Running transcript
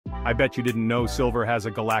I bet you didn't know silver has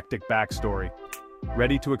a galactic backstory.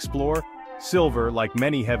 Ready to explore? Silver, like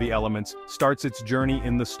many heavy elements, starts its journey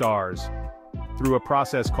in the stars. Through a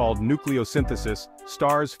process called nucleosynthesis,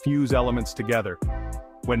 stars fuse elements together.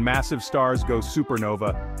 When massive stars go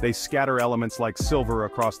supernova, they scatter elements like silver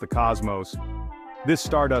across the cosmos. This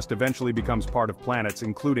stardust eventually becomes part of planets,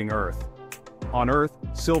 including Earth. On Earth,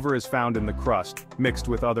 silver is found in the crust, mixed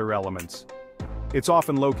with other elements. It's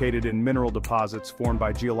often located in mineral deposits formed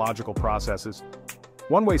by geological processes.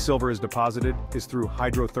 One way silver is deposited is through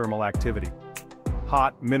hydrothermal activity.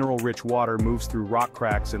 Hot, mineral-rich water moves through rock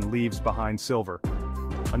cracks and leaves behind silver.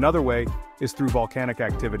 Another way is through volcanic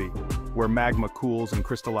activity, where magma cools and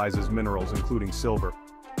crystallizes minerals including silver.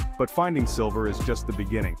 But finding silver is just the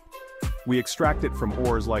beginning. We extract it from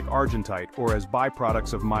ores like argentite or as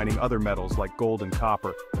byproducts of mining other metals like gold and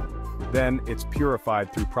copper. Then, it's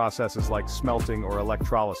purified through processes like smelting or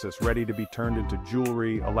electrolysis, ready to be turned into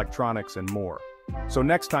jewelry, electronics, and more. So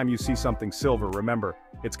next time you see something silver, remember,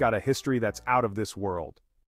 it's got a history that's out of this world.